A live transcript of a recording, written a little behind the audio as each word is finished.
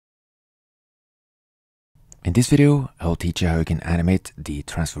In this video, I'll teach you how you can animate the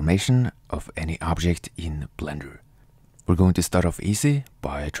transformation of any object in Blender. We're going to start off easy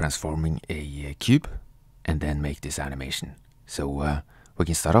by transforming a cube and then make this animation. So we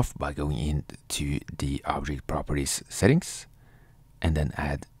can start off by going into the object properties settings and then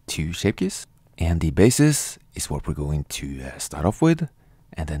add two shape keys. And the basis is what we're going to start off with.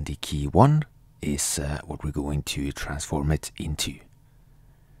 And then the key 1 is what we're going to transform it into.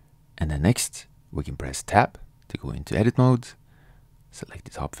 And then next, we can press Tab to go into edit mode, select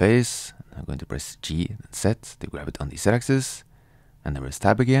the top face, and I'm going to press G and Z to grab it on the Z axis, and then press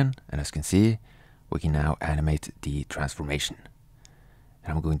Tab again, and as you can see, we can now animate the transformation.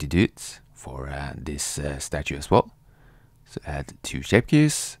 And I'm going to do it for this statue as well. So add two shape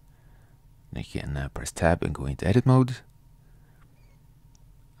keys, and you can press Tab and go into edit mode.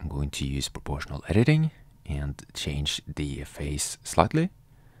 I'm going to use proportional editing and change the face slightly.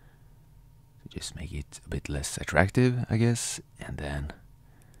 Just make it a bit less attractive, I guess. And then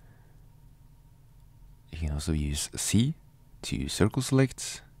you can also use C to circle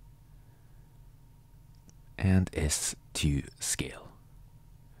select and S to scale.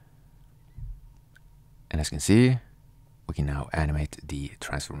 And as you can see, we can now animate the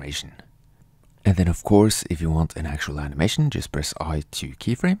transformation. And then of course, if you want an actual animation, just press I to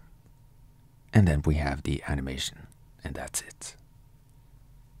keyframe. And then we have the animation, and that's it.